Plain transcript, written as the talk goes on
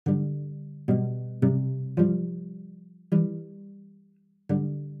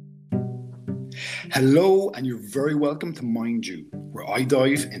Hello, and you're very welcome to Mind You, where I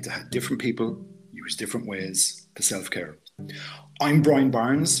dive into how different people use different ways to self-care. I'm Brian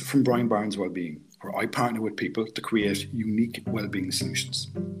Barnes from Brian Barnes Wellbeing, where I partner with people to create unique wellbeing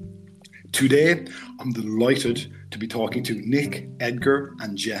solutions. Today, I'm delighted to be talking to Nick Edgar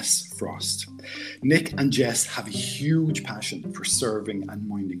and Jess Frost. Nick and Jess have a huge passion for serving and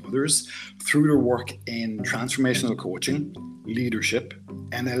minding others through their work in transformational coaching, leadership,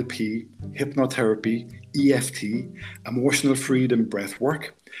 NLP, hypnotherapy, EFT, emotional freedom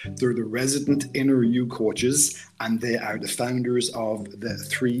breathwork. They're the resident inner you coaches, and they are the founders of the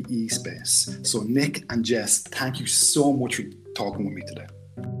 3E space. So Nick and Jess, thank you so much for talking with me today.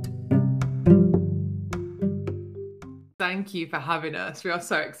 Thank you for having us. We are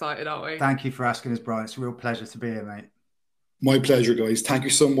so excited, aren't we? Thank you for asking us, Brian. It's a real pleasure to be here, mate. My pleasure, guys. Thank you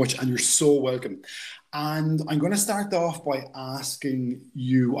so much, and you're so welcome. And I'm going to start off by asking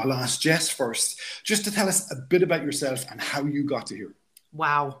you, I'll ask Jess first, just to tell us a bit about yourself and how you got to here.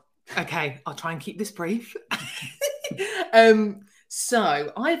 Wow. Okay, I'll try and keep this brief.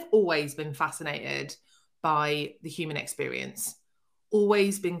 So I've always been fascinated by the human experience.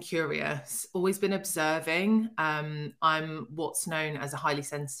 Always been curious, always been observing. I'm what's known as a highly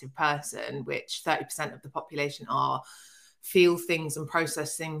sensitive person, which 30% of the population feel things and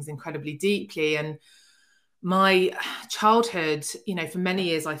process things incredibly deeply. And my childhood, for many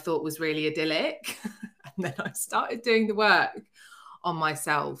years I thought was really idyllic. And then I started doing the work on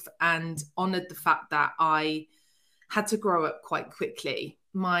myself and honoured the fact that I had to grow up quite quickly.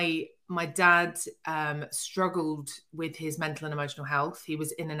 My dad struggled with his mental and emotional health. He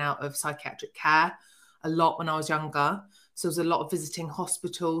was in and out of psychiatric care a lot when I was younger. So there was a lot of visiting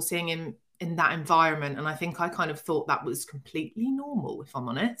hospital, seeing him in that environment. And I think I kind of thought that was completely normal, if I'm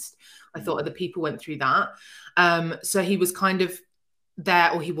honest. I thought other people went through that. So he was kind of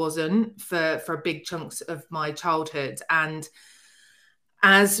there, or he wasn't, for big chunks of my childhood. And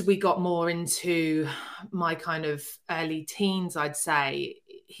as we got more into my kind of early teens, I'd say,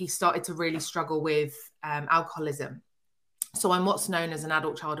 he started to really struggle with alcoholism. So I'm what's known as an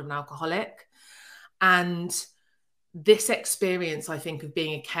adult child of an alcoholic. And this experience, I think, of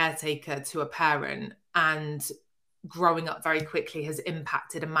being a caretaker to a parent and growing up very quickly has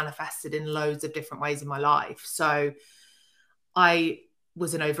impacted and manifested in loads of different ways in my life. So I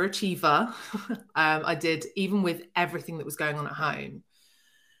was an overachiever. I did, even with everything that was going on at home.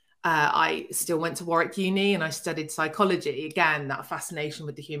 I still went to Warwick Uni and I studied psychology. Again, that fascination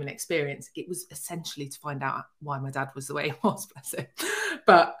with the human experience. It was essentially to find out why my dad was the way he was, bless him.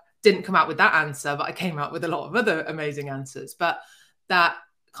 But didn't come out with that answer, but I came out with a lot of other amazing answers. But that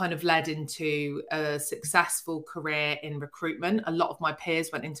kind of led into a successful career in recruitment. A lot of my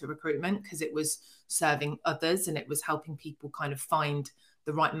peers went into recruitment because it was serving others and it was helping people kind of find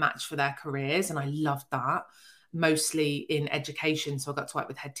the right match for their careers. And I loved that. Mostly in education. So I got to work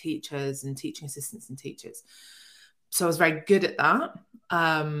with head teachers and teaching assistants and teachers. So I was very good at that.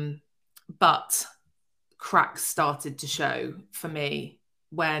 But cracks started to show for me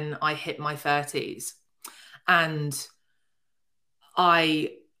when I hit my 30s. And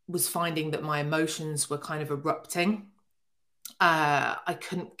I was finding that my emotions were kind of erupting. I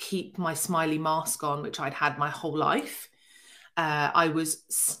couldn't keep my smiley mask on, which I'd had my whole life. I was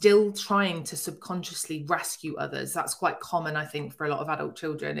still trying to subconsciously rescue others. That's quite common, I think, for a lot of adult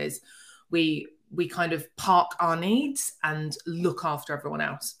children, is we kind of park our needs and look after everyone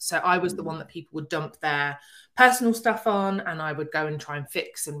else. So I was the one that people would dump their personal stuff on, and I would go and try and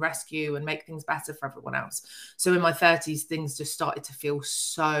fix and rescue and make things better for everyone else. So in my 30s, things just started to feel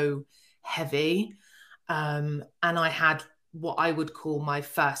so heavy. And I had what I would call my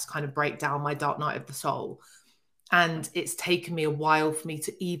first kind of breakdown, my dark night of the soul. And it's taken me a while for me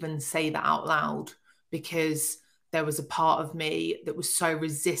to even say that out loud, because there was a part of me that was so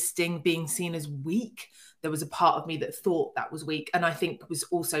resisting being seen as weak. There was a part of me that thought that was weak. And I think was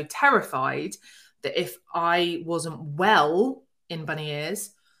also terrified that if I wasn't well in bunny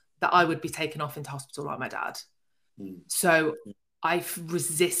ears, that I would be taken off into hospital like my dad. So I've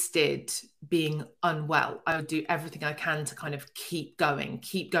resisted being unwell. I would do everything I can to kind of keep going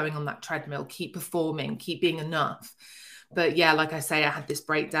on that treadmill, keep performing, keep being enough. But yeah, like I say, I had this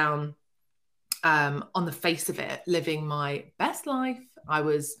breakdown on the face of it, living my best life. I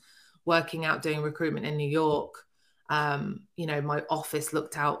was working out, doing recruitment in New York. My office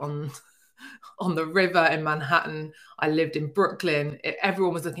looked out on the river in Manhattan. I lived in Brooklyn.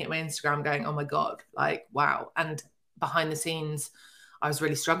 Everyone was looking at my Instagram going, oh my God, like, wow. And behind the scenes, I was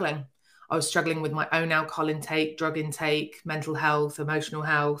really struggling. I was struggling with my own alcohol intake, drug intake, mental health, emotional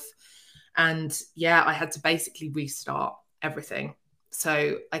health. And yeah, I had to basically restart everything.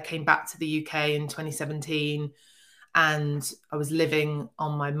 So I came back to the UK in 2017, and I was living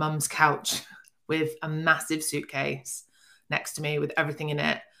on my mum's couch with a massive suitcase next to me with everything in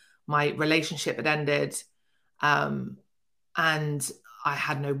it. My relationship had ended, and I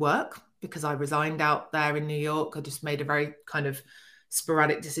had no work because I resigned out there in New York. I just made a very kind of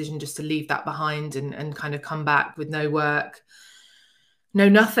sporadic decision just to leave that behind and kind of come back with no work, no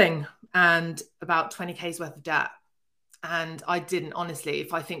nothing, and about 20K's worth of debt. And I didn't, honestly,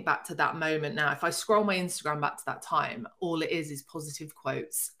 if I think back to that moment now, if I scroll my Instagram back to that time, all it is positive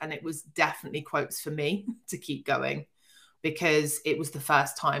quotes. And it was definitely quotes for me to keep going, because it was the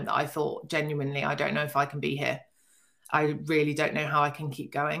first time that I thought, genuinely, I don't know if I can be here. I really don't know how I can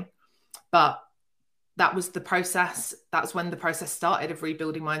keep going. But that was the process. That's when the process started of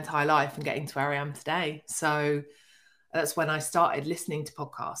rebuilding my entire life and getting to where I am today. So that's when I started listening to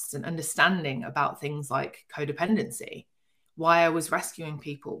podcasts and understanding about things like codependency, why I was rescuing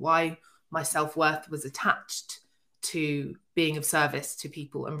people, why my self-worth was attached to being of service to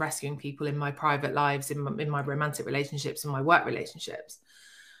people and rescuing people in my private lives, in my romantic relationships and my work relationships.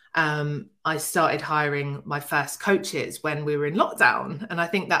 I started hiring my first coaches when we were in lockdown. And I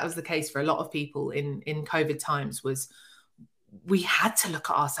think that was the case for a lot of people in COVID times. Was we had to look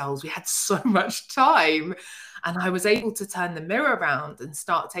at ourselves. We had so much time. And I was able to turn the mirror around and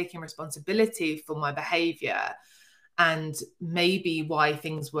start taking responsibility for my behavior, and maybe why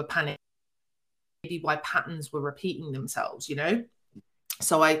things were panicked, maybe why patterns were repeating themselves, you know?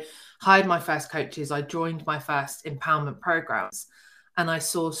 So I hired my first coaches. I joined my first empowerment programs, and I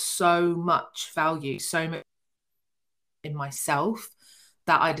saw so much value, so much in myself,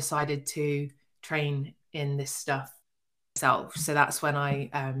 that I decided to train in this stuff myself. So that's when I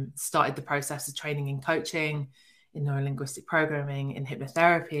started the process of training in coaching, in neurolinguistic programming, in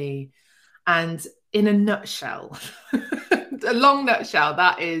hypnotherapy. And in a nutshell, a long nutshell,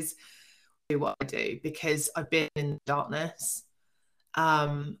 that is what I do, because I've been in the darkness.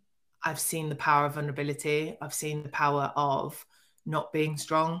 I've seen the power of vulnerability. I've seen the power of not being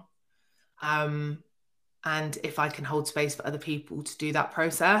strong. And if I can hold space for other people to do that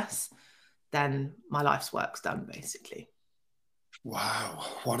process, then my life's work's done, basically. Wow,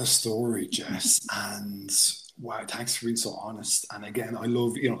 what a story, Jess. And wow, thanks for being so honest. And again, I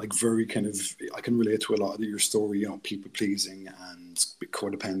love, like very kind of, I can relate to a lot of your story, people pleasing and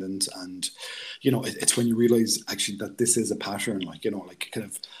codependent. And, it's when you realize actually that this is a pattern, like kind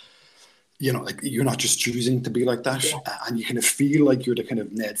of, like you're not just choosing to be like that, and you kind of feel like you're the kind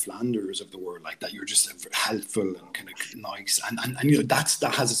of Ned Flanders of the world, like that you're just helpful and kind of nice, and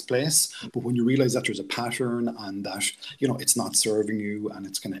that has its place. But when you realize that there's a pattern and that it's not serving you and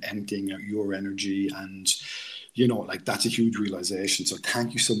it's kind of emptying out your energy, and like that's a huge realization. So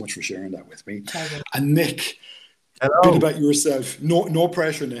thank you so much for sharing that with me. And Nick, hello. A bit about yourself. No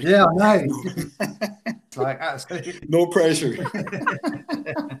pressure, Nick. Yeah, I know. Like absolutely no pressure.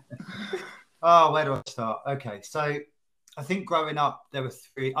 Oh, where do I start? Okay, so I think growing up, there were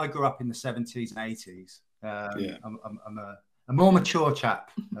three. I grew up in the 70s and 80s. I'm a more mature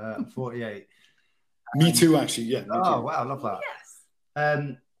chap. I'm 48. Me too, actually. Yeah. Oh, wow, I love that.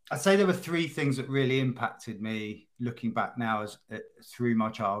 Yes. I'd say there were three things that really impacted me looking back now through my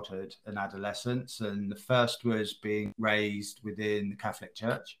childhood and adolescence. And the first was being raised within the Catholic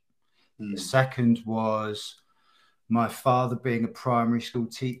Church. The second was my father being a primary school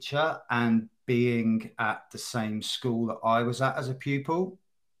teacher and being at the same school that I was at as a pupil.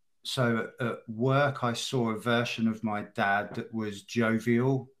 So at work, I saw a version of my dad that was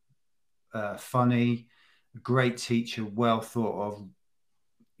jovial, funny, a great teacher, well thought of,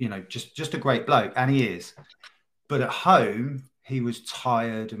 just a great bloke, and he is. But at home, he was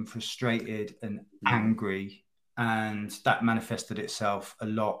tired and frustrated and angry, and that manifested itself a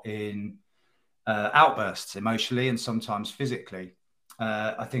lot in outbursts emotionally and sometimes physically.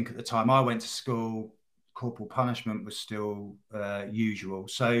 I think at the time I went to school, corporal punishment was still usual.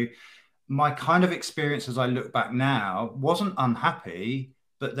 So my kind of experience as I look back now wasn't unhappy,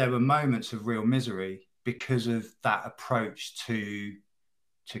 but there were moments of real misery because of that approach to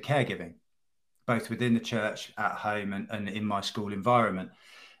caregiving, both within the church, at home, and in my school environment.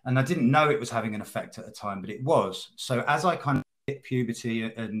 And I didn't know it was having an effect at the time, but it was. So as I kind of hit puberty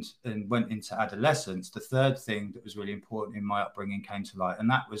and went into adolescence, the third thing that was really important in my upbringing came to light, and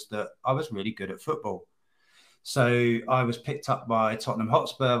that was that I was really good at football. So I was picked up by Tottenham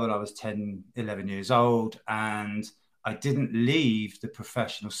Hotspur when I was 10, 11 years old, and I didn't leave the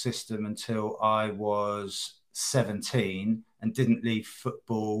professional system until I was 17, and didn't leave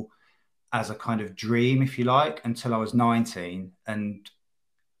football as a kind of dream, if you like, until I was 19. And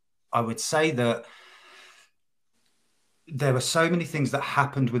I would say that there were so many things that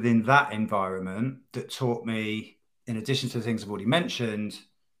happened within that environment that taught me, in addition to the things I've already mentioned,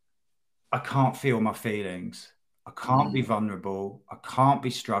 I can't feel my feelings. I can't be vulnerable. I can't be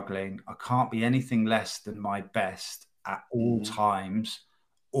struggling. I can't be anything less than my best at all times,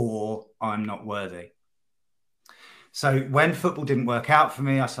 or I'm not worthy. So when football didn't work out for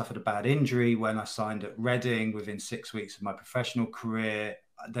me, I suffered a bad injury. When I signed at Reading, within 6 weeks of my professional career,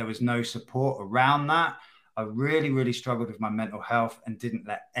 there was no support around that. I really, really struggled with my mental health and didn't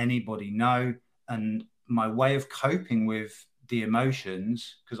let anybody know. And my way of coping with the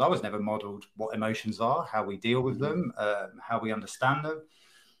emotions, because I was never modeled what emotions are, how we deal with them, how we understand them,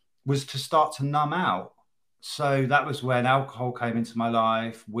 was to start to numb out. So that was when alcohol came into my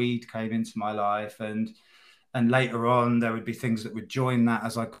life, weed came into my life, and later on there would be things that would join that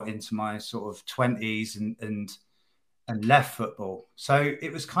as I got into my sort of 20s and left football. So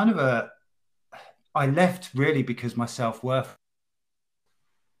it was kind of I left really because my self-worth,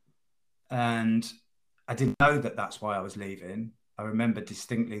 and I didn't know that that's why I was leaving. I remember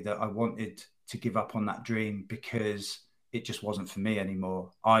distinctly that I wanted to give up on that dream because it just wasn't for me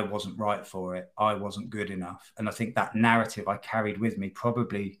anymore. I wasn't right for it. I wasn't good enough. And I think that narrative I carried with me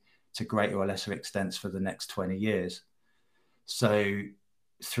probably to greater or lesser extents for the next 20 years. So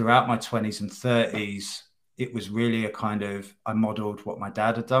throughout my 20s and 30s, it was really a kind of, I modeled what my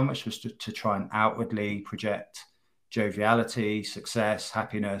dad had done, which was to try and outwardly project joviality, success,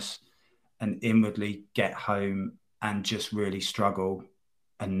 happiness, and inwardly get home and just really struggle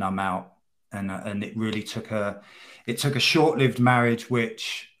and numb out. And it really took a short-lived marriage,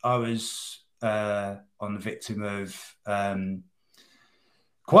 which I was on the victim of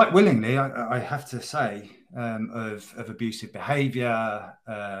quite willingly, I have to say, of abusive behavior,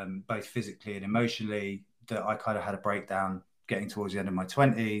 both physically and emotionally, that I kind of had a breakdown getting towards the end of my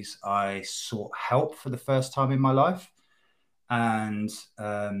 20s. I sought help for the first time in my life, and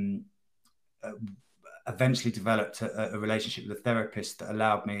eventually developed a relationship with a therapist that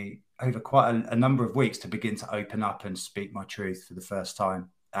allowed me over quite a number of weeks to begin to open up and speak my truth for the first time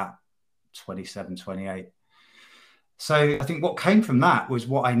at 27, 28. So I think what came from that was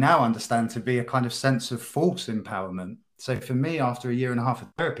what I now understand to be a kind of sense of false empowerment. So for me, after a year and a half of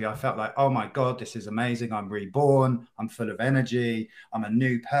therapy, I felt like, oh my God, this is amazing. I'm reborn. I'm full of energy. I'm a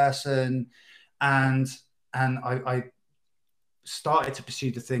new person. And I started to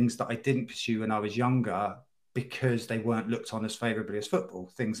pursue the things that I didn't pursue when I was younger because they weren't looked on as favorably as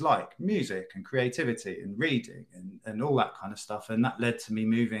football. Things like music and creativity and reading and all that kind of stuff. And that led to me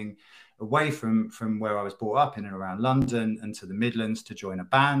moving away from where I was brought up in and around London and to the Midlands to join a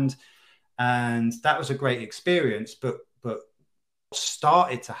band. And that was a great experience. But what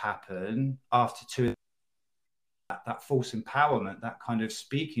started to happen after that false empowerment, that kind of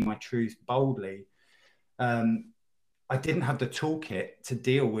speaking my truth boldly, I didn't have the toolkit to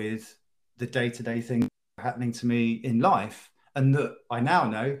deal with the day-to-day things happening to me in life, and that I now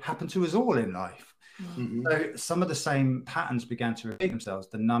know happen to us all in life. Mm-hmm. So some of the same patterns began to repeat themselves: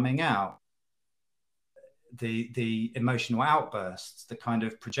 the numbing out, the emotional outbursts, the kind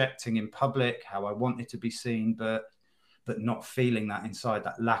of projecting in public how I wanted to be seen, but not feeling that inside,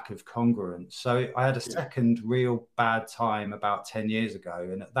 that lack of congruence. So I had a second real bad time about 10 years ago,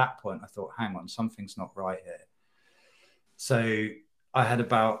 and at that point I thought, hang on, something's not right here. So I had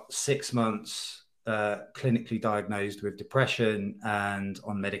about 6 months clinically diagnosed with depression and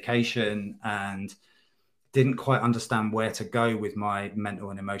on medication, and didn't quite understand where to go with my mental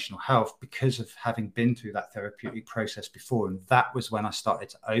and emotional health because of having been through that therapeutic process before. And that was when I started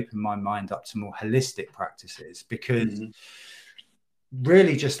to open my mind up to more holistic practices, because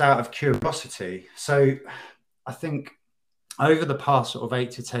really just out of curiosity. So I think over the past sort of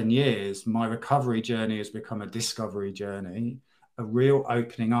 8 to 10 years, my recovery journey has become a discovery journey, a real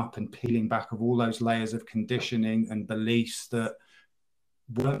opening up and peeling back of all those layers of conditioning and beliefs that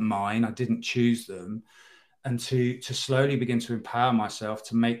weren't mine. I didn't choose them. And to slowly begin to empower myself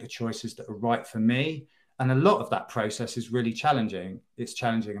to make the choices that are right for me. And a lot of that process is really challenging. It's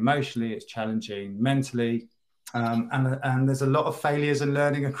challenging emotionally, it's challenging mentally. And there's a lot of failures and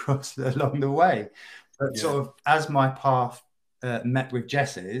learning along the way. But sort of as my path met with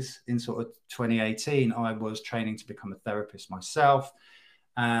Jess's in sort of 2018, I was training to become a therapist myself,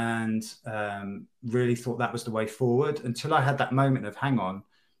 and really thought that was the way forward, until I had that moment of, hang on,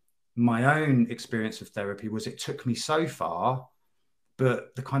 my own experience of therapy was it took me so far,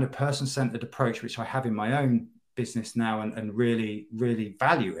 but the kind of person-centered approach which I have in my own business now and really, really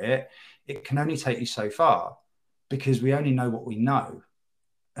value it can only take you so far, because we only know what we know.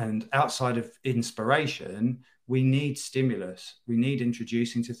 And outside of inspiration, we need stimulus. We need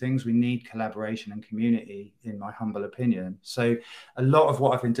introducing to things. We need collaboration and community, in my humble opinion. So a lot of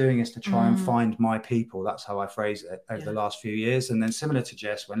what I've been doing is to try and find my people. That's how I phrase it over the last few years. And then similar to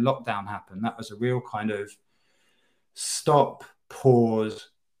Jess, when lockdown happened, that was a real kind of stop, pause.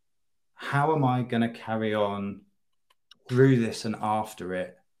 How am I going to carry on through this and after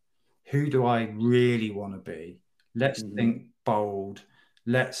it? Who do I really want to be? Let's think bold.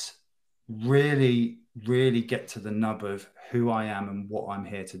 Let's really, really get to the nub of who I am and what I'm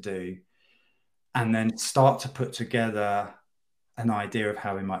here to do. And then start to put together an idea of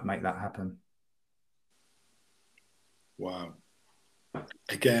how we might make that happen. Wow.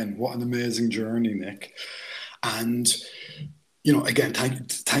 Again, what an amazing journey, Nick. And, you know, again,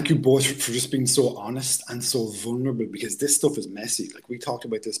 thank you both for just being so honest and so vulnerable, because this stuff is messy. Like, we talked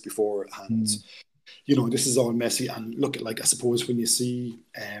about this before, and you know, this is all messy. And look, like, I suppose when you see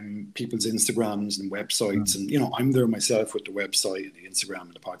people's Instagrams and websites, and, you know, I'm there myself with the website and the Instagram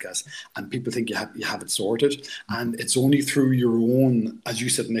and the podcast, and people think you have it sorted. And it's only through your own, as you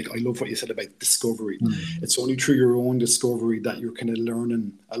said, Nick, I love what you said about discovery. It's only through your own discovery that you're kind of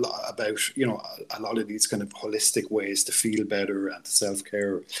learning a lot about, you know, a lot of these kind of holistic ways to feel better and to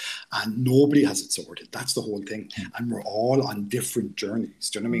self-care. And nobody has it sorted. That's the whole thing. And we're all on different journeys.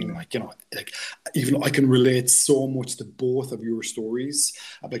 Do you know what I mean? Like, you know, like, even I can relate so much to both of your stories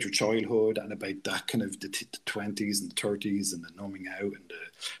about your childhood and about that kind of the 20s and the 30s and the numbing out and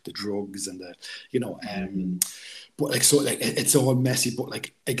the drugs and the, you know, but like, so like, it's all messy, but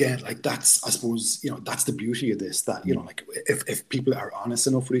like, again, like, that's, I suppose, you know, that's the beauty of this, that, you know, like, if people are honest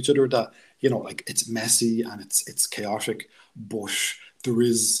enough with each other, that, you know, like, it's messy and it's chaotic, but there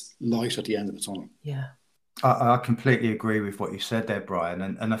is light at the end of the tunnel. Yeah. I completely agree with what you said there, Brian.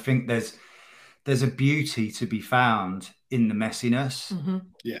 And I think there's a beauty to be found in the messiness.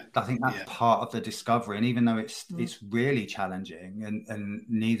 Yeah, I think that's part of the discovery. And even though it's really challenging, and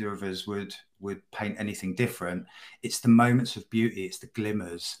neither of us would paint anything different, it's the moments of beauty, it's the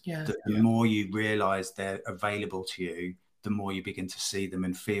glimmers that the more you realize they're available to you, the more you begin to see them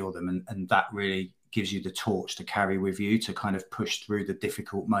and feel them. And that really gives you the torch to carry with you to kind of push through the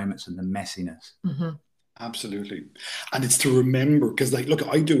difficult moments and the messiness. Absolutely. And it's to remember, because, like, look,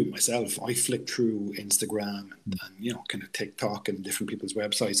 I do it myself. I flick through Instagram and, you know, kind of TikTok and different people's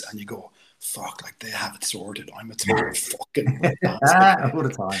websites, and you go, fuck, like, they have it sorted. I'm a total fucking all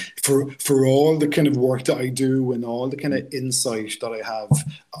the time. For all the kind of work that I do and all the kind of insight that I have,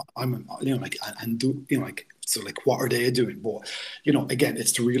 I'm, you know, like, and do, you know, like, so, like, what are they doing? But, you know, again,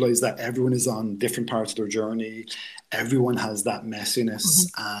 it's to realize that everyone is on different parts of their journey. Everyone has that messiness,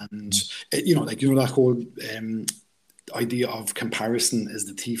 and it, you know, like, you know, that whole idea of comparison is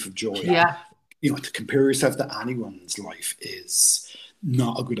the thief of joy. Yeah. You know, to compare yourself to anyone's life is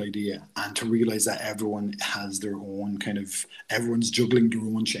not a good idea, and to realize that everyone has their own kind of, everyone's juggling their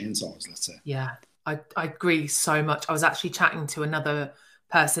own chainsaws, let's say. Yeah, I agree so much. I was actually chatting to another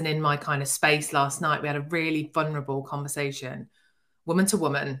person in my kind of space last night. We had a really vulnerable conversation, woman to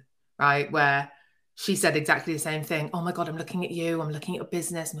woman, right, where she said exactly the same thing. Oh my God, I'm looking at you, I'm looking at your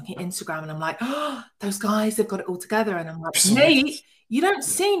business, I'm looking at Instagram, and I'm like, oh, those guys, they've got it all together. And I'm like, mate, you don't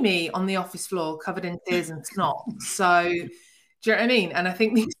see me on the office floor covered in tears and snot. So do you know what I mean? And I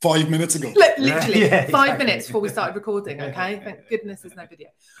think 5 minutes ago, literally 5 minutes before we started recording. Okay, thank goodness there's no video.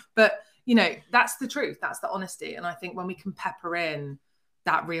 But, you know, that's the truth, that's the honesty. And I think when we can pepper in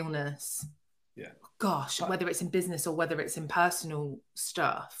that realness, gosh, whether it's in business or whether it's in personal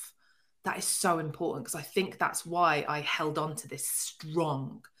stuff, that is so important, because I think that's why I held on to this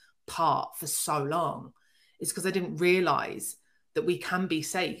strong part for so long, is because I didn't realize that we can be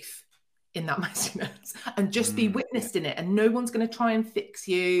safe in that messiness and just be witnessed in it, and no one's going to try and fix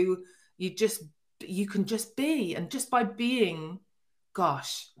you. You can just be, and just by being,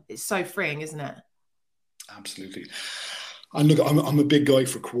 gosh, it's so freeing, isn't it? Absolutely. And look, I'm a big guy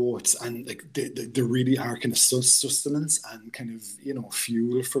for quotes, and like they really are kind of sustenance and kind of, you know,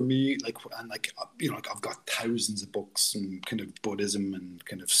 fuel for me. Like, and like, you know, like, I've got thousands of books and kind of Buddhism and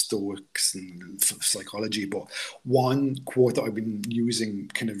kind of Stoics and psychology. But one quote that I've been using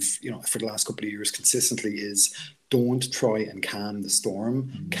kind of, you know, for the last couple of years consistently is, don't try and calm the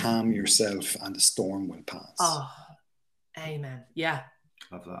storm, calm yourself and the storm will pass. Oh, amen. Yeah.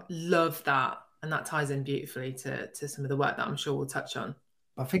 Love that. Love that. And that ties in beautifully to some of the work that I'm sure we'll touch on.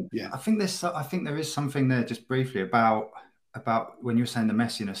 I think there is something there, just briefly, about when you were saying the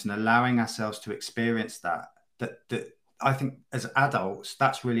messiness and allowing ourselves to experience that I think as adults,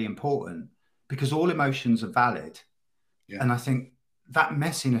 that's really important, because all emotions are valid. Yeah. And I think that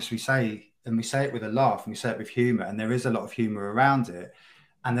messiness we say it with a laugh and we say it with humor, and there is a lot of humor around it.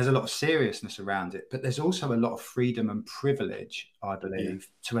 and there's a lot of seriousness around it, but there's also a lot of freedom and privilege, I believe,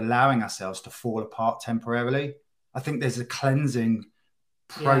 to allowing ourselves to fall apart temporarily. I think there's a cleansing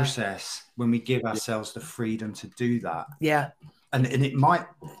process when we give ourselves the freedom to do that. Yeah. And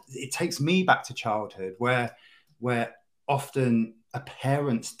it takes me back to childhood where often a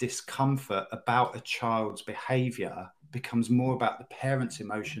parent's discomfort about a child's behavior becomes more about the parent's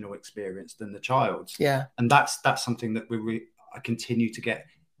emotional experience than the child's. Yeah. And that's something that I continue to get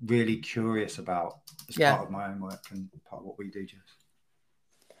really curious about as part of my own work and part of what we do, Jess.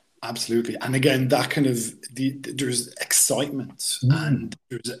 Absolutely. And again, that kind of, there's excitement and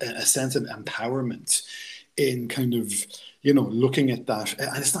there's a sense of empowerment in kind of, you know, looking at that.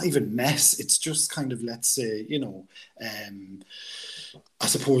 And it's not even mess. It's just kind of, let's say, you know, I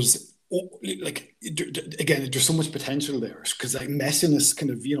suppose, like, again, there's so much potential there, because like messiness kind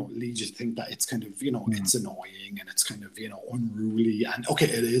of, you know, leads you to think that it's kind of, you know, it's annoying and it's kind of, you know, unruly, and okay,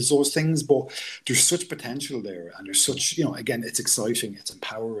 it is those things, but there's such potential there, and there's such, you know, again, it's exciting, it's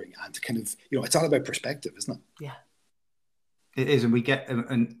empowering, and kind of, you know, it's all about perspective, isn't it? Yeah, it is. And we get,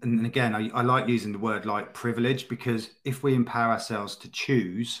 and again, I like using the word like privilege, because if we empower ourselves to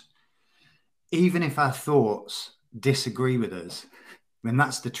choose, even if our thoughts disagree with us, and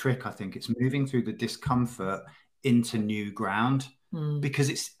that's the trick, I think. It's moving through the discomfort into new ground, because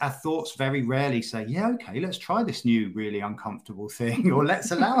it's our thoughts very rarely say, yeah, okay, let's try this new really uncomfortable thing, or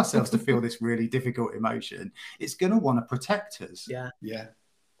let's allow ourselves to feel this really difficult emotion. It's going to want to protect us. Yeah.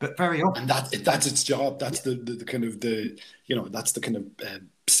 But very often, and that's its job. That's the kind of the, you know, that's the kind of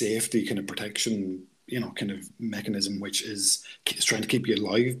safety kind of protection, you know, kind of mechanism, which is trying to keep you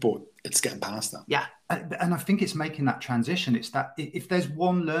alive, but it's getting past that. Yeah. And I think it's making that transition. It's that if there's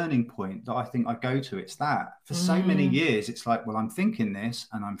one learning point that I think I go to, it's that for so many years, it's like, well, I'm thinking this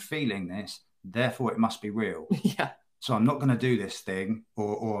and I'm feeling this, therefore it must be real. Yeah. So I'm not going to do this thing,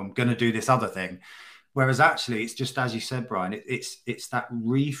 or I'm going to do this other thing. Whereas actually, it's just, as you said, Brian, it's that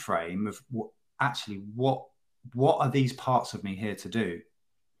reframe of what are these parts of me here to do?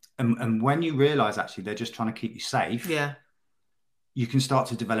 And when you realize actually they're just trying to keep you safe, you can start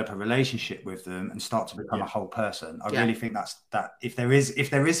to develop a relationship with them and start to become a whole person. I really think that if there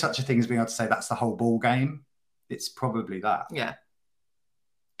is such a thing as being able to say that's the whole ball game, it's probably that. Yeah.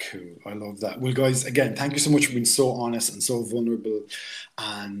 Cool. I love that. Well, guys, again, thank you so much for being so honest and so vulnerable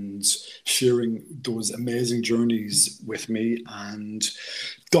and sharing those amazing journeys with me and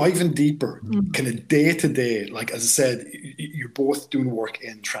diving deeper, kind of day to day. Like, as I said, you're both doing work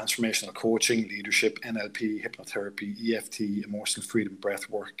in transformational coaching, leadership, NLP, hypnotherapy, EFT, emotional freedom, breath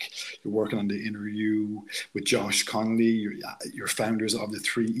work. You're working on the inner you with Josh Conley. You're founders of the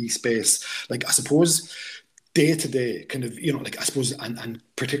 3E space. Like, I suppose, day to day, kind of, you know, like, I suppose, and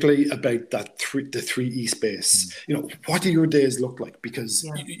particularly about the 3E space, you know, what do your days look like? Because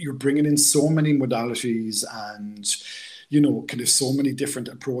you're bringing in so many modalities and, you know, kind of so many different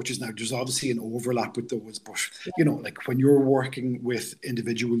approaches. Now, there's obviously an overlap with those, but, you know, like when you're working with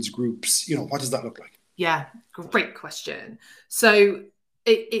individuals, groups, you know, what does that look like? Yeah, great question. So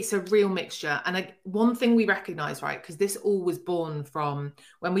it's a real mixture. And one thing we recognize, right, because this all was born from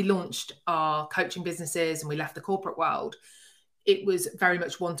when we launched our coaching businesses and we left the corporate world, it was very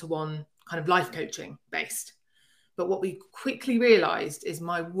much one-to-one kind of life coaching based. But what we quickly realized is,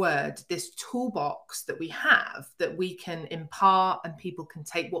 my word, this toolbox that we have that we can impart and people can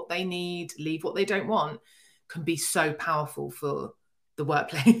take what they need, leave what they don't want, can be so powerful for the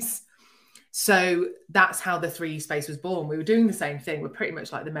workplace. So that's how the 3E space was born. We were doing the same thing. We're pretty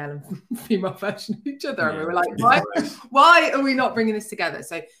much like the male and female version of each other. And we were like, why are we not bringing this together?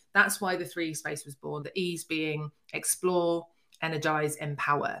 So that's why the 3E space was born. The E's being explore, energize,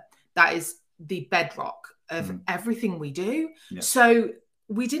 empower. That is the bedrock of everything we do. So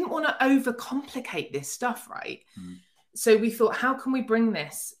we didn't want to overcomplicate this stuff, right? So we thought, how can we bring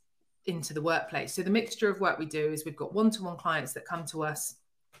this into the workplace? So the mixture of work we do is we've got one-to-one clients that come to us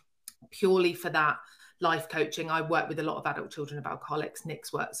purely for that life coaching. I work with a lot of adult children of alcoholics.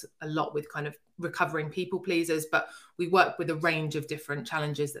 Nick's works a lot with kind of recovering people pleasers, but we work with a range of different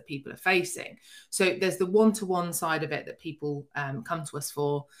challenges that people are facing. So there's the one-to-one side of it that people come to us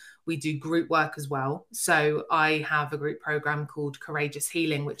for. We do group work as well. So I have a group program called Courageous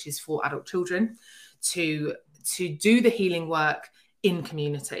Healing, which is for adult children to do the healing work in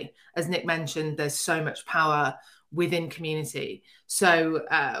community. As Nick mentioned, there's so much power within community. So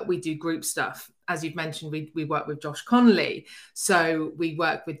we do group stuff. As you've mentioned, we work with Josh Conley. So we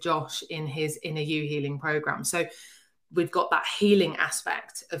work with Josh in his Inner You healing program. So we've got that healing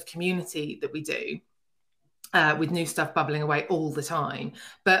aspect of community that we do with new stuff bubbling away all the time.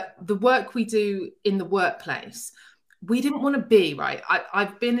 But the work we do in the workplace, we didn't want to be, right?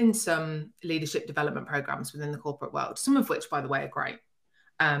 I've been in some leadership development programs within the corporate world, some of which, by the way, are great.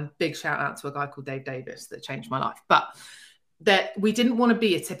 Big shout out to a guy called Dave Davis that changed my life. But that we didn't want to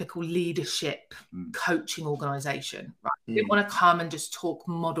be a typical leadership coaching organization, right? We didn't want to come and just talk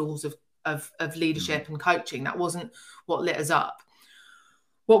models of leadership and coaching. That wasn't what lit us up.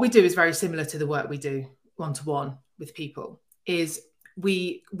 What we do is very similar to the work we do one-to-one with people. Is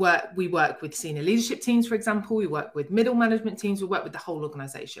we work with senior leadership teams, for example. We work with middle management teams. We work with the whole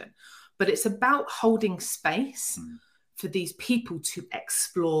organization. But it's about holding space for these people to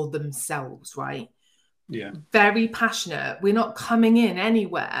explore themselves, right? Yeah. Very passionate. We're not coming in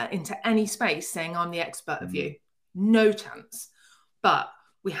anywhere into any space saying, I'm the expert of you. No chance. But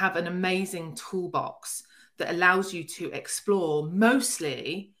we have an amazing toolbox that allows you to explore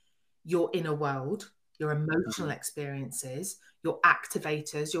mostly your inner world, your emotional experiences, your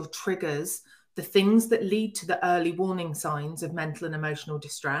activators, your triggers, the things that lead to the early warning signs of mental and emotional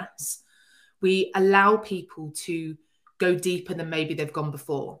distress. We allow people to go deeper than maybe they've gone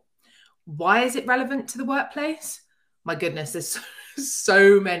before. Why is it relevant to the workplace? My goodness, there's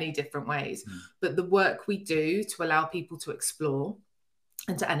so many different ways. But the work we do to allow people to explore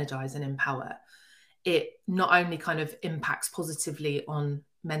and to energize and empower, it not only kind of impacts positively on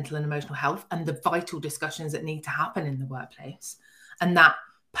mental and emotional health and the vital discussions that need to happen in the workplace, and that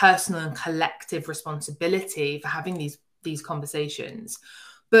personal and collective responsibility for having these conversations.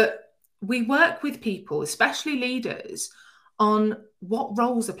 But we work with people, especially leaders, on what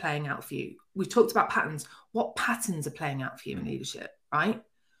roles are playing out for you. We talked about patterns. What patterns are playing out for you in leadership, right?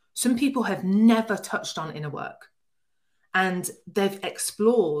 Some people have never touched on inner work, and they've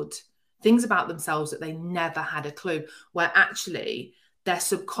explored things about themselves that they never had a clue, where actually their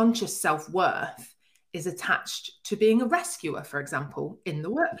subconscious self-worth is attached to being a rescuer, for example, in the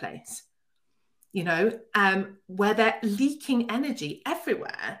workplace, where they're leaking energy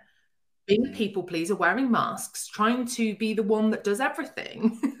everywhere, being a people pleaser, wearing masks, trying to be the one that does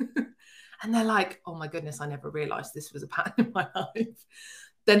everything. And they're like, oh my goodness, I never realized this was a pattern in my life.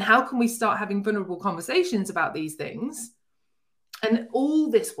 Then how can we start having vulnerable conversations about these things? And all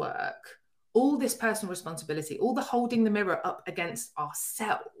this work, all this personal responsibility, all the holding the mirror up against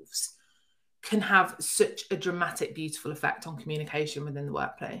ourselves can have such a dramatic, beautiful effect on communication within the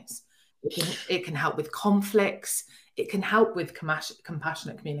workplace. It can help with conflicts. It can help with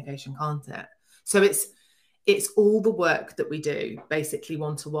compassionate communication, can't it? So it's all the work that we do, basically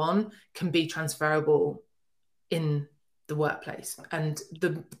one-to-one, can be transferable in the workplace. And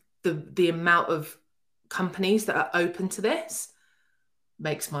the amount of companies that are open to this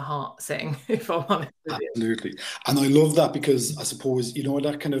makes my heart sing, if I'm honest with you. Absolutely. And I love that, because I suppose,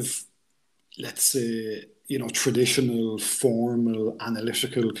 that kind of, let's say, traditional, formal,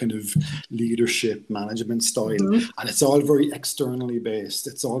 analytical kind of leadership management style. And it's all very externally based.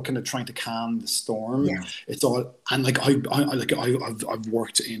 It's all kind of trying to calm the storm. Yeah. It's all, and I've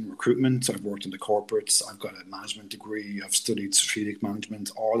worked in recruitment, I've worked in the corporates, I've got a management degree, I've studied strategic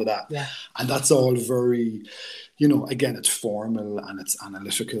management, all of that. Yeah. And that's all very, again, it's formal and it's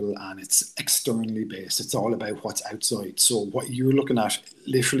analytical and it's externally based. It's all about what's outside. So what you're looking at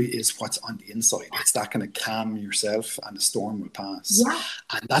literally is what's on the inside. It's that kind of calm yourself and the storm will pass. Yeah.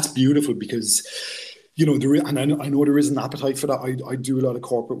 And that's beautiful, because, and I know there is an appetite for that. I do a lot of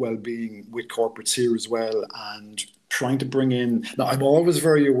corporate well-being with corporates here as well, and trying to bring in, now I'm always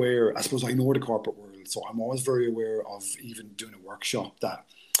very aware, I suppose I know the corporate world, so I'm always very aware of even doing a workshop that,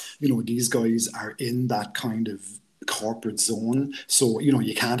 these guys are in that kind of corporate zone. So,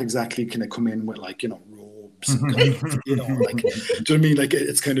 you can't exactly kind of come in with robes, and do you know what I mean? Like,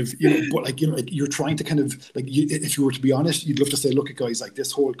 it's kind of, but you're trying to kind of, if you were to be honest, you'd love to say, look at guys, like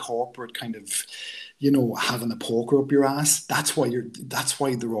this whole corporate kind of, having a poker up your ass. That's why you're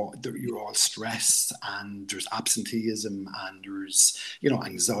all stressed, and there's absenteeism, and there's,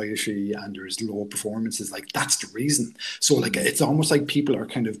 anxiety, and there's low performances. Like, that's the reason. So it's almost like people are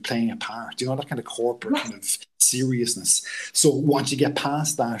kind of playing a part, that kind of corporate kind of seriousness. So once you get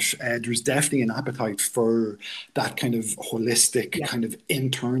past that, there's definitely an appetite for that kind of holistic kind of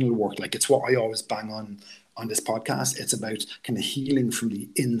internal work. Like, it's what I always bang on this podcast. It's about kind of healing from the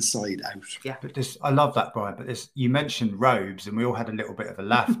inside out. Yeah, but I love that, Brian. But you mentioned robes, and we all had a little bit of a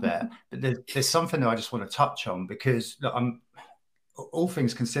laugh there. But there's something that I just want to touch on, because look, all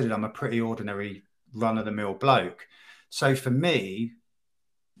things considered, I'm a pretty ordinary, run-of-the-mill bloke. So for me,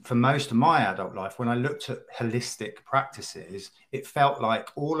 for most of my adult life, when I looked at holistic practices, it felt like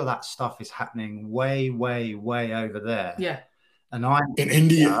all of that stuff is happening way, way, way over there. Yeah. And I in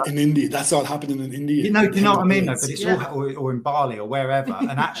India, that's all happening in India. You know what I mean? Though, but it's all, or in Bali or wherever.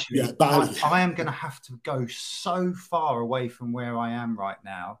 And actually, Bali. I am going to have to go so far away from where I am right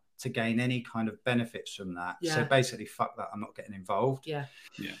now to gain any kind of benefits from that. So basically, fuck that. I'm not getting involved. Yeah.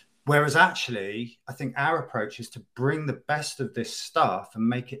 Whereas actually, I think our approach is to bring the best of this stuff and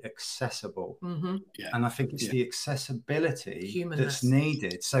make it accessible. And I think it's the accessibility that's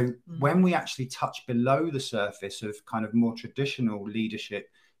needed. So when we actually touch below the surface of kind of more traditional leadership,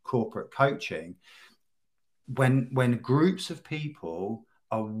 corporate coaching, when groups of people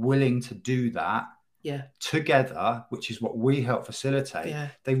are willing to do that together, which is what we help facilitate,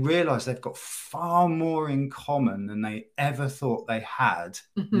 they realize they've got far more in common than they ever thought they had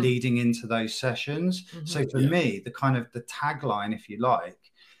leading into those sessions. So for me, the kind of the tagline, if you like,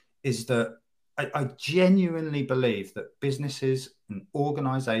 is that I genuinely believe that businesses and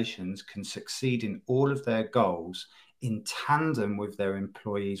organizations can succeed in all of their goals in tandem with their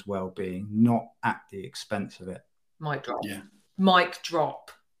employees' well-being, not at the expense of it. Mic drop. Mic drop.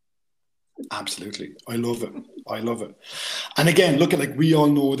 Absolutely. I love it. And again, look at, like, we all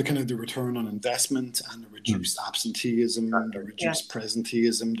know the kind of the return on investment and the reduced absenteeism, the reduced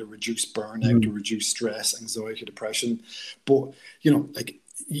presenteeism, the reduced burnout, the reduced stress, anxiety, depression. But, you know, like,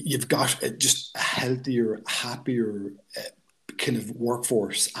 you've got just a healthier, happier kind of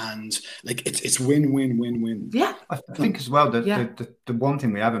workforce, and like it's win. I think as well that the one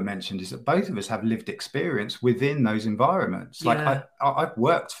thing we haven't mentioned is that both of us have lived experience within those environments. Like I've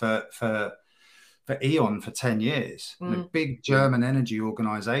worked for E.ON for 10 years, in a big German energy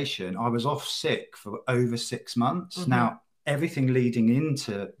organization. I was off sick for over 6 months. Now, everything leading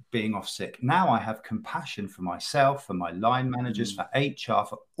into being off sick, now I have compassion for myself, for my line managers, for HR,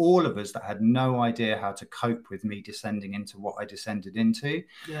 for all of us that had no idea how to cope with me descending into what I descended into.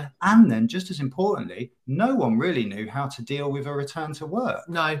 And then, just as importantly, no one really knew how to deal with a return to work.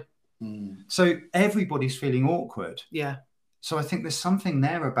 So everybody's feeling awkward. So I think there's something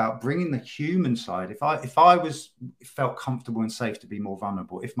there about bringing the human side. If I felt comfortable and safe to be more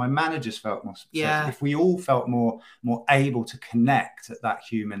vulnerable, if my managers felt more safe, if we all felt more able to connect at that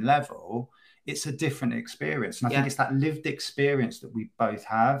human level, it's a different experience. And I think it's that lived experience that we both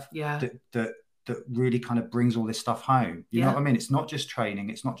have that really kind of brings all this stuff home. You know what I mean? It's not just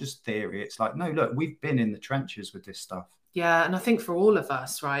training. It's not just theory. It's like, no, look, we've been in the trenches with this stuff. Yeah, and I think for all of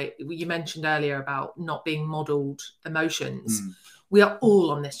us, right, you mentioned earlier about not being modelled emotions. We are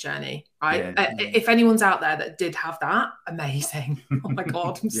all on this journey, right? If anyone's out there that did have that, amazing. Oh my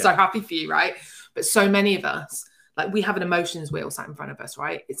God, I'm so happy for you, right? But so many of us, like, we have an emotions wheel sat in front of us,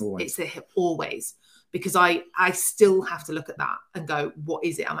 right? It's always, because I still have to look at that and go, what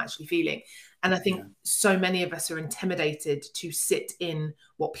is it I'm actually feeling? And I think so many of us are intimidated to sit in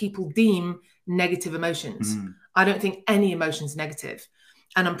what people deem negative emotions. I don't think any emotion's negative.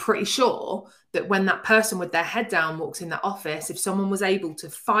 And I'm pretty sure that when that person with their head down walks in that office, if someone was able to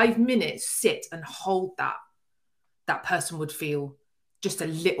 5 minutes sit and hold that, that person would feel just a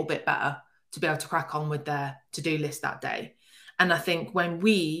little bit better to be able to crack on with their to-do list that day. And I think when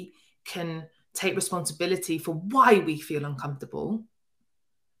we can take responsibility for why we feel uncomfortable,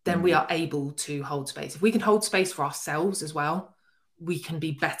 then we are able to hold space. If we can hold space for ourselves as well, we can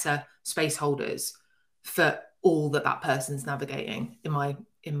be better space holders for all that person's navigating, in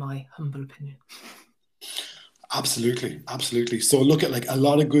my humble opinion. Absolutely. So look at, like, a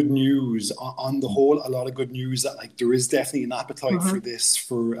lot of good news on the whole, a lot of good news that, like, there is definitely an appetite for this,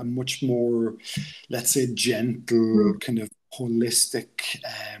 for a much more, let's say, gentle, kind of holistic,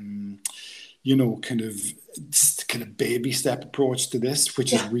 you know, kind of baby step approach to this,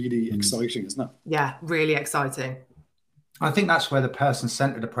 which is really exciting, isn't it? Yeah, really exciting. I think that's where the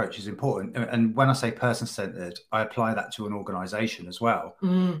person-centered approach is important. And when I say person-centered, I apply that to an organization as well.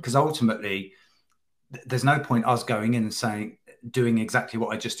 Because ultimately, there's no point us going in and doing exactly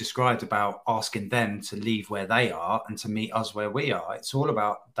what I just described about asking them to leave where they are and to meet us where we are. It's all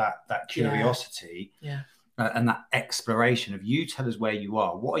about that curiosity and that exploration of, you tell us where you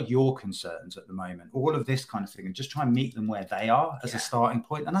are. What are your concerns at the moment? All of this kind of thing. And just try and meet them where they are as a starting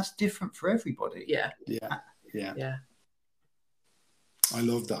point. And that's different for everybody. Yeah. I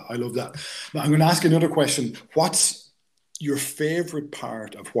love that. Now, I'm going to ask another question. What's your favorite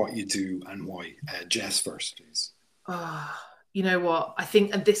part of what you do and why? Jess first, please. You know what? I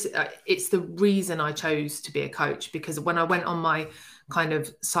think, and this, it's the reason I chose to be a coach, because when I went on my kind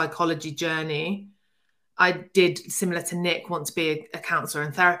of psychology journey, I did, similar to Nick, want to be a counsellor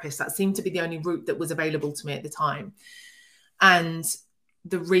and therapist. That seemed to be the only route that was available to me at the time. And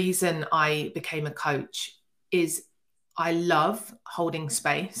the reason I became a coach is I love holding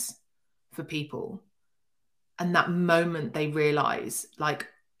space for people And that moment they realize, like,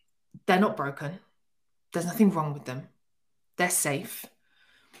 they're not broken. There's nothing wrong with them. They're safe.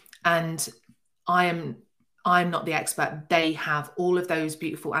 And I'm not the expert. They have all of those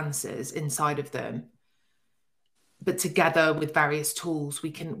beautiful answers inside of them. But together with various tools, we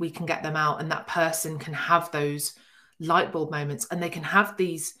can get them out, and that person can have those light bulb moments, and they can have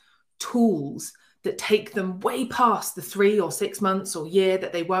these tools that take them way past the 3 or 6 months or year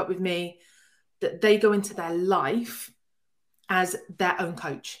that they work with me, that they go into their life as their own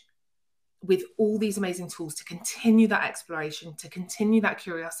coach with all these amazing tools to continue that exploration, to continue that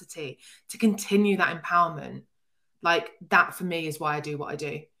curiosity, to continue that empowerment. Like, that for me is why I do what I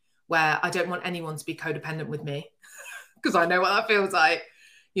do, where I don't want anyone to be codependent with me because I know what that feels like.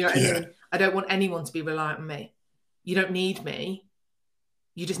 You know what I mean? I don't want anyone to be reliant on me. You don't need me.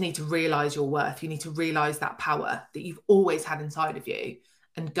 You just need to realize your worth. You need to realize that power that you've always had inside of you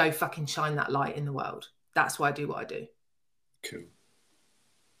and go fucking shine that light in the world. That's why I do what I do. Cool.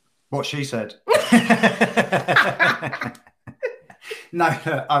 What she said. No,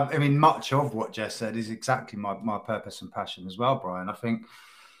 I mean, much of what Jess said is exactly my purpose and passion as well, Brian. I think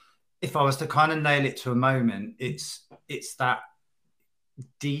if I was to kind of nail it to a moment, it's that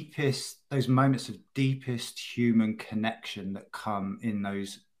those moments of deepest human connection that come in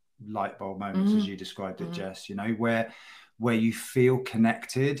those light bulb moments, as you described it, Jess, you know, where you feel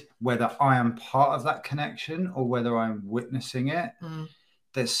connected, whether I am part of that connection or whether I'm witnessing it.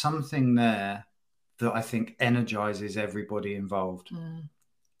 There's something there that I think energizes everybody involved.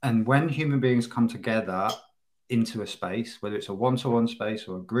 And when human beings come together into a space, whether it's a one-to-one space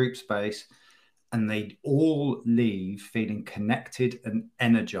or a group space, and they all leave feeling connected and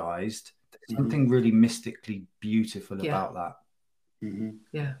energized, there's something really mystically beautiful about that.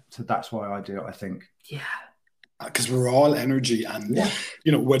 Yeah. So that's why I do it, I think. Yeah. Because we're all energy, and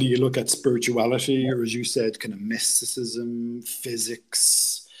you know, whether you look at spirituality or, as you said, kind of mysticism,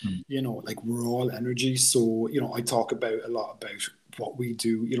 physics, you know, like, we're all energy. So, you know, I talk a lot about what we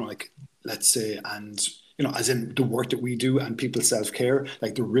do, you know, like, let's say, and, you know, as in the work that we do and people's self-care,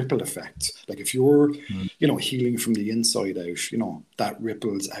 like the ripple effect. Like, if you're, you know, healing from the inside out, you know, that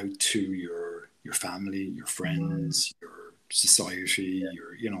ripples out to your family, your friends, your society,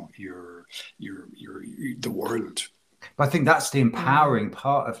 the world. But I think that's the empowering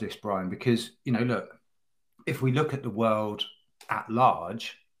part of this, Brian, because, you know, look, if we look at the world at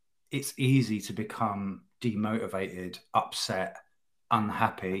large, it's easy to become demotivated, upset,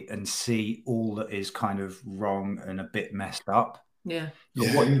 unhappy, and see all that is kind of wrong and a bit messed up. But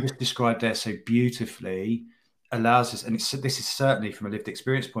what you just described there so beautifully allows us, and this is certainly from a lived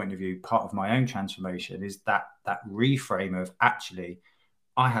experience point of view, part of my own transformation, is that reframe of, actually,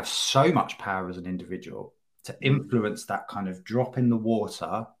 I have so much power as an individual to influence that kind of drop in the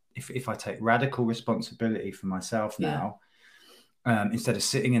water. If I take radical responsibility for myself now, instead of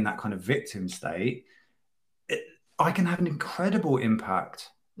sitting in that kind of victim state, I can have an incredible impact.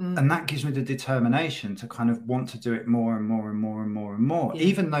 And that gives me the determination to kind of want to do it more and more and more and more and more,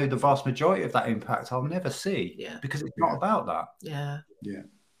 even though the vast majority of that impact I'll never see, because it's not about that. Yeah.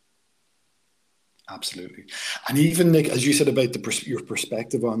 Absolutely. And even, Nick, as you said about your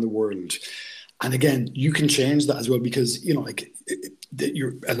perspective on the world, and again, you can change that as well, because, you know, like,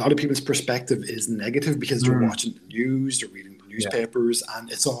 a lot of people's perspective is negative because they're watching the news, they're reading the newspapers,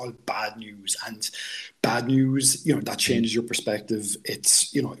 and it's all bad news. And bad news, you know, that changes your perspective.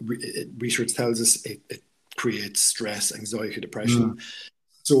 It's, you know, research tells us it creates stress, anxiety, depression.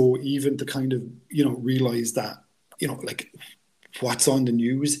 So even to kind of, you know, realize that, you know, like, what's on the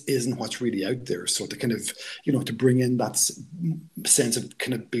news isn't what's really out there. So to kind of, you know, to bring in that sense of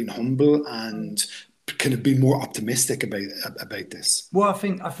kind of being humble and kind of be more optimistic about this. Well, I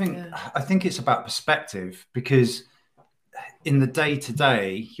think it's about perspective, because in the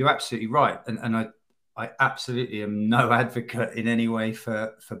day-to-day, you're absolutely right. And I absolutely am no advocate in any way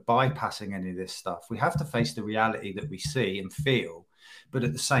for bypassing any of this stuff. We have to face the reality that we see and feel. But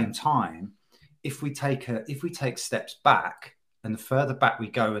at the same time, if we take steps back, and the further back we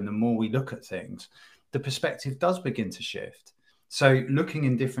go and the more we look at things, the perspective does begin to shift. So looking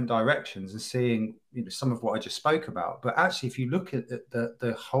in different directions and seeing, you know, some of what I just spoke about. But actually, if you look at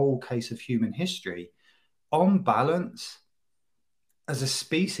the whole case of human history, on balance, as a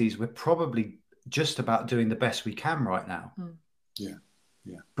species, we're probably just about doing the best we can right now. Yeah.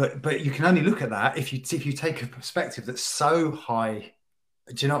 But you can only look at that if you take a perspective that's so high.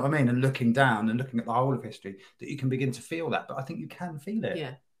 Do you know what I mean? And looking down and looking at the whole of history, that you can begin to feel that. But I think you can feel it.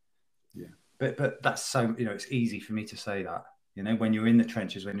 Yeah. But that's so, you know, it's easy for me to say that, you know, when you're in the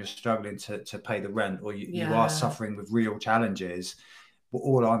trenches, when you're struggling to pay the rent, or you are suffering with real challenges. But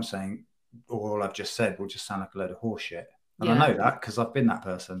all I'm saying, all I've just said will just sound like a load of horseshit. And I know that because I've been that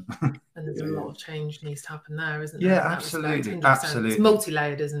person. And there's a lot of change needs to happen there, isn't there? there? Yeah, absolutely. It's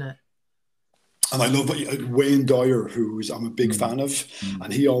multi-layered, isn't it? And I love Wayne Dyer, who I'm a big fan of,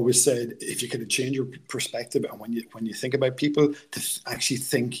 and he always said, if you could change your perspective, and when you think about people, to actually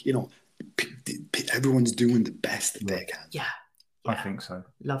think, everyone's doing the best that they can. Yeah. I think so.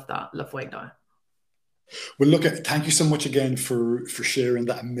 Love that. Love Wayne Dyer. Well, look, thank you so much again for sharing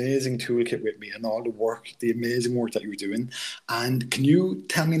that amazing toolkit with me and all the amazing work that you're doing. And can you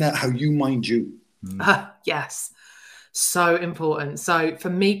tell me now how you mind you? Yes. So important. So for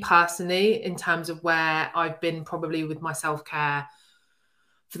me personally, in terms of where I've been probably with my self-care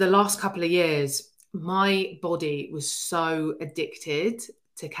for the last couple of years, my body was so addicted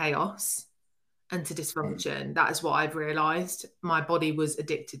to chaos and to dysfunction. That is what I've realized. My body was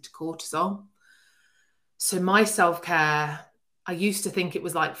addicted to cortisol. So my self-care, I used to think it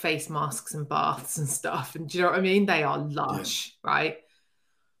was like face masks and baths and stuff. And do you know what I mean? They are lush, right?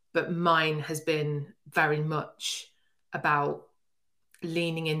 But mine has been very much about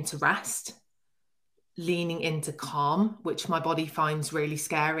leaning into rest, leaning into calm, which my body finds really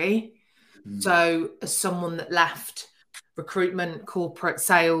scary. So as someone that left recruitment, corporate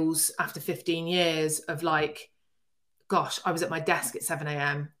sales after 15 years of gosh, I was at my desk at 7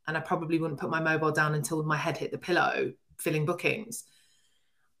 a.m. and I probably wouldn't put my mobile down until my head hit the pillow, filling bookings.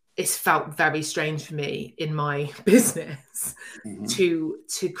 It's felt very strange for me in my business to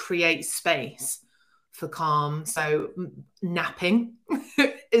create space for calm. So napping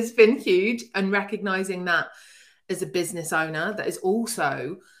has been huge, and recognizing that as a business owner that is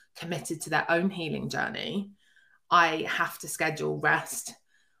also committed to their own healing journey, I have to schedule rest.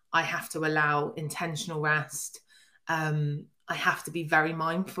 I have to allow intentional rest. I have to be very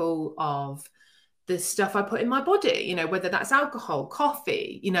mindful of the stuff I put in my body, whether that's alcohol,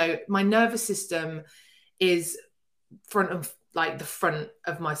 coffee. My nervous system is the front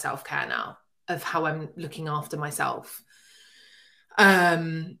of my self-care now, of how I'm looking after myself.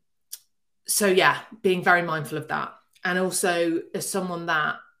 So yeah, being very mindful of that. And also as someone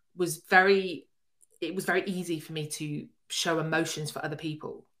that it was very easy for me to show emotions for other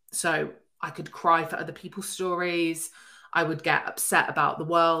people. So I could cry for other people's stories. I would get upset about the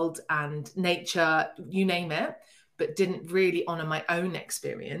world and nature, you name it, but didn't really honor my own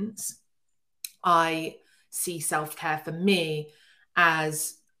experience. I see self-care for me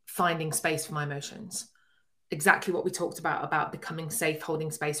as finding space for my emotions. Exactly what we talked about becoming safe, holding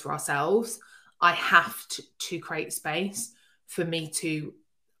space for ourselves. I have to create space for me to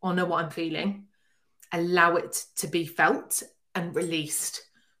honor what I'm feeling, allow it to be felt and released.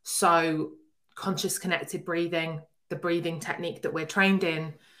 So conscious connected breathing, the breathing technique that we're trained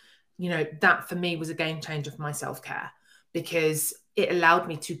in, that for me was a game changer for my self-care, because it allowed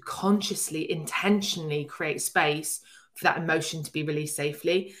me to consciously, intentionally create space for that emotion to be released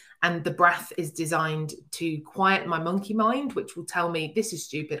safely. And the breath is designed to quiet my monkey mind, which will tell me this is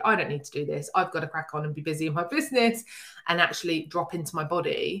stupid. I don't need to do this. I've got to crack on and be busy in my business, and actually drop into my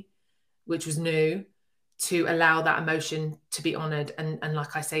body, which was new, to allow that emotion to be honored. And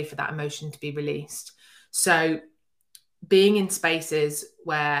like I say, for that emotion to be released. So being in spaces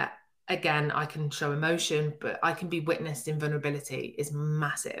where, again, I can show emotion, but I can be witnessed in vulnerability is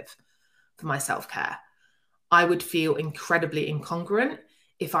massive for my self-care. I would feel incredibly incongruent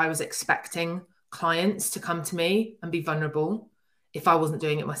if I was expecting clients to come to me and be vulnerable if I wasn't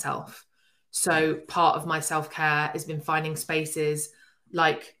doing it myself. So part of my self-care has been finding spaces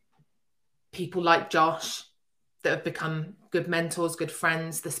like people like Josh that have become good mentors, good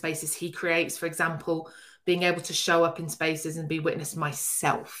friends, the spaces he creates, for example, being able to show up in spaces and be witnessed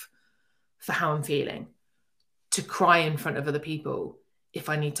myself for how I'm feeling, to cry in front of other people if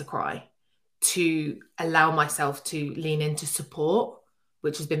I need to cry, to allow myself to lean into support,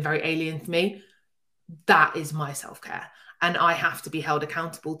 which has been very alien for me. That is my self-care. And I have to be held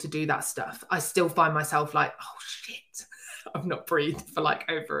accountable to do that stuff. I still find myself like, oh shit, I've not breathed for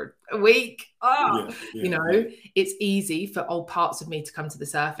over a week. It's easy for old parts of me to come to the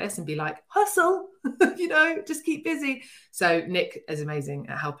surface and be like, hustle, just keep busy. So Nick is amazing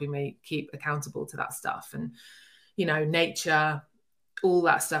at helping me keep accountable to that stuff. And, nature, all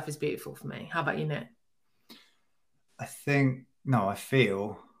that stuff is beautiful for me. How about you, Nick? I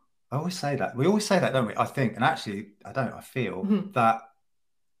always say that. We always say that, don't we? I think, and actually, I don't. I feel that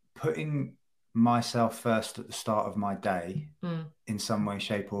putting myself first at the start of my day in some way,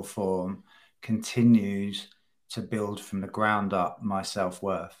 shape, or form continues to build from the ground up my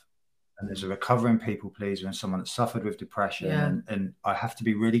self-worth. And as a recovering people pleaser and someone that suffered with depression, and I have to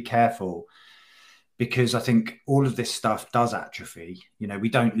be really careful because I think all of this stuff does atrophy. You know, we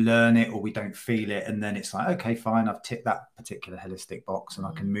don't learn it or we don't feel it, and then it's like, okay, fine, I've ticked that particular holistic box and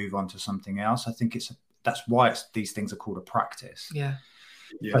I can move on to something else. I think that's why these things are called a practice. Yeah.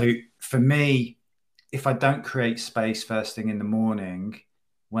 So for me, if I don't create space first thing in the morning,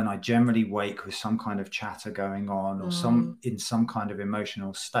 when I generally wake with some kind of chatter going on or in some kind of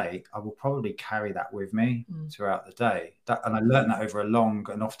emotional state, I will probably carry that with me throughout the day. And I learned that over a long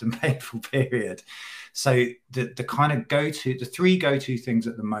and often painful period. So the kind of the three go-to things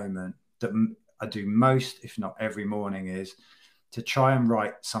at the moment that I do most, if not every morning, is to try and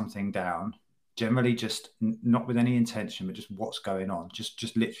write something down. Generally just not with any intention, but just what's going on.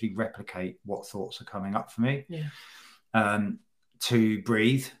 Just literally replicate what thoughts are coming up for me. To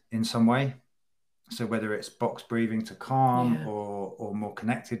breathe in some way. So whether it's box breathing to calm or more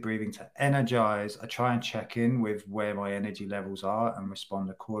connected breathing to energize, I try and check in with where my energy levels are and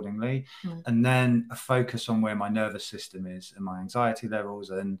respond accordingly. And then a focus on where my nervous system is and my anxiety levels,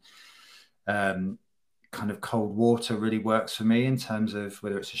 and kind of cold water really works for me in terms of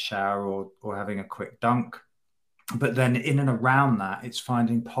whether it's a shower or having a quick dunk. But then in and around that, it's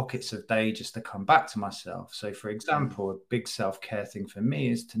finding pockets of day just to come back to myself. So, for example, a big self-care thing for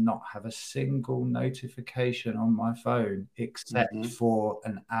me is to not have a single notification on my phone except for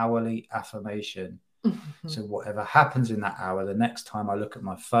an hourly affirmation. So whatever happens in that hour, the next time I look at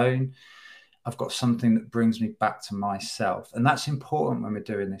my phone, I've got something that brings me back to myself. And that's important when we're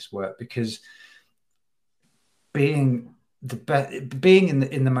doing this work, because being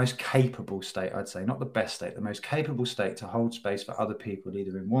in the most capable state, I'd say, not the best state, the most capable state to hold space for other people,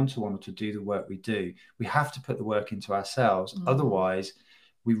 either in one-to-one or to do the work we do, we have to put the work into ourselves. Otherwise,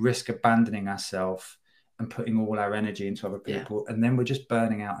 we risk abandoning ourselves and putting all our energy into other people, and then we're just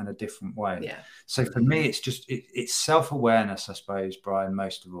burning out in a different way. So for me, it's self-awareness, I suppose, Brian,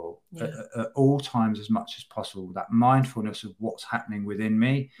 most of all, at all times, as much as possible, that mindfulness of what's happening within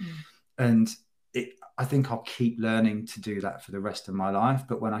me. And I think I'll keep learning to do that for the rest of my life.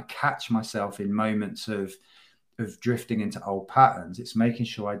 But when I catch myself in moments of drifting into old patterns, it's making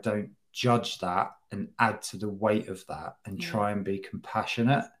sure I don't judge that and add to the weight of that, and try and be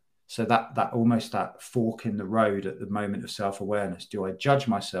compassionate. So that almost that fork in the road at the moment of self-awareness. Do I judge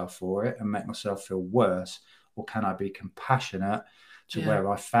myself for it and make myself feel worse? Or can I be compassionate to where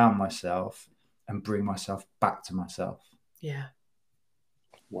I found myself and bring myself back to myself? Yeah.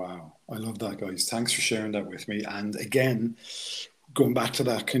 Wow. I love that, guys. Thanks for sharing that with me. And again, going back to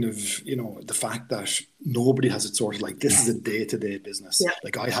that kind of, the fact that nobody has it sorted. Like, this is a day-to-day business.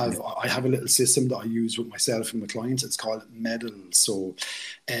 Like, I have a little system that I use with myself and my clients. It's called MEDAL. So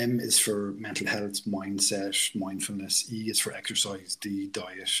M is for mental health, mindset, mindfulness. E is for exercise. D,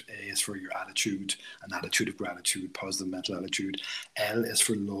 diet. A is for your attitude, an attitude of gratitude, positive mental attitude. L is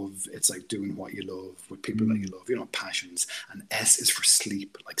for love. It's like doing what you love with people that you love, passions. And S is for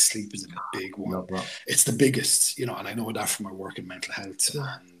sleep. Like, sleep is a big one. It's the biggest, and I know that from my work in mental health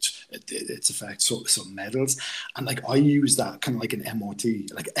and its effects. So medals, and like I use that kind of like an MOT,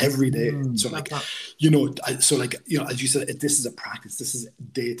 like every day. So like as you said, this is a practice. This is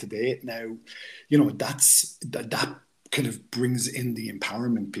day to day. Now, that kind of brings in the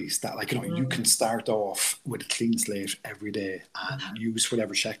empowerment piece, that like you can start off with a clean slate every day and use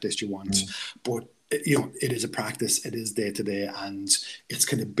whatever checklist you want, but it is a practice. It is day to day, and it's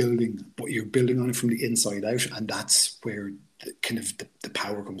kind of building, but you're building on it from the inside out, and that's where the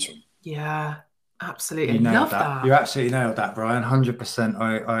power comes from. Yeah, absolutely. I love that. You absolutely nailed that, Brian. 100%.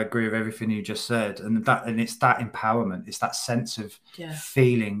 I agree with everything you just said, and it's that empowerment. It's that sense of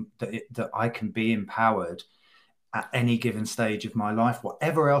feeling that I can be empowered at any given stage of my life,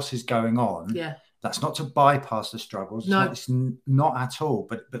 whatever else is going on. That's not to bypass the struggles. It's not at all.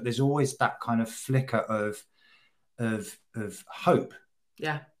 But there's always that kind of flicker of hope.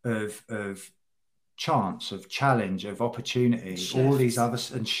 Of chance, of challenge, of opportunity, shifts. All these other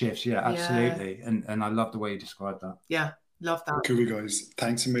and shifts. Absolutely. And I love the way you described that. Love that. Cool, guys.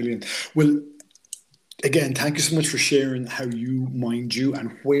 Thanks a million. Well, again, thank you so much for sharing how you mind you,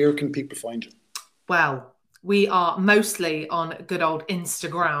 and where can people find you? Well, we are mostly on good old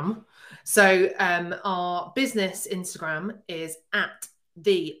Instagram. So our business Instagram is at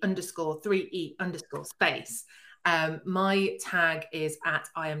 @the_3e_space. My tag is at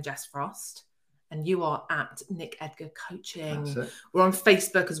I am Jess Frost, and you are at Nick Edgar Coaching. We're on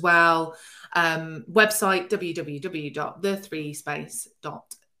Facebook as well. Website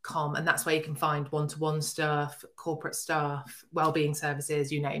www.the3space.com, and that's where you can find one-to-one stuff, corporate stuff, well-being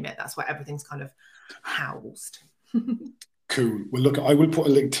services, you name it. That's where everything's kind of housed. Cool. Well, look, I will put a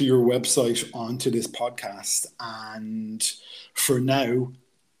link to your website onto this podcast, and for now,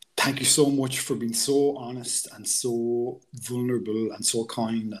 Thank you so much for being so honest and so vulnerable and so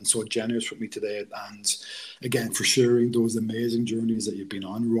kind and so generous with me today. And again, for sharing those amazing journeys that you've been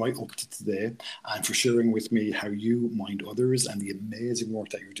on right up to today, and for sharing with me how you mind others and the amazing work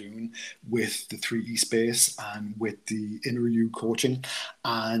that you're doing with the 3E space and with the Inner You coaching,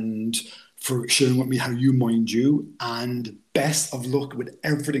 and for sharing with me how you mind you, and best of luck with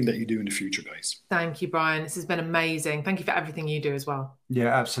everything that you do in the future, guys. Thank you, Brian. This has been amazing. Thank you for everything you do as well. Yeah,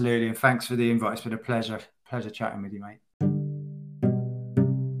 absolutely. And thanks for the invite. It's been a pleasure chatting with you, mate.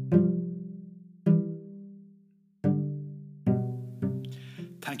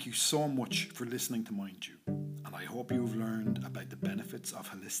 Thank you so much for listening to Mind You, and I hope you've learned about the benefits of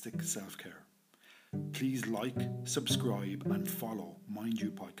holistic self-care. Please like, subscribe and follow Mind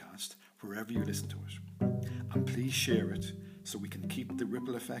You podcast wherever you listen to it. And please share it so we can keep the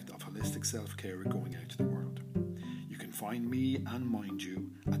ripple effect of holistic self-care going out to the world. You can find me and Mind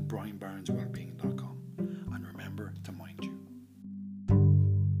You at brianbarneswellbeing.com.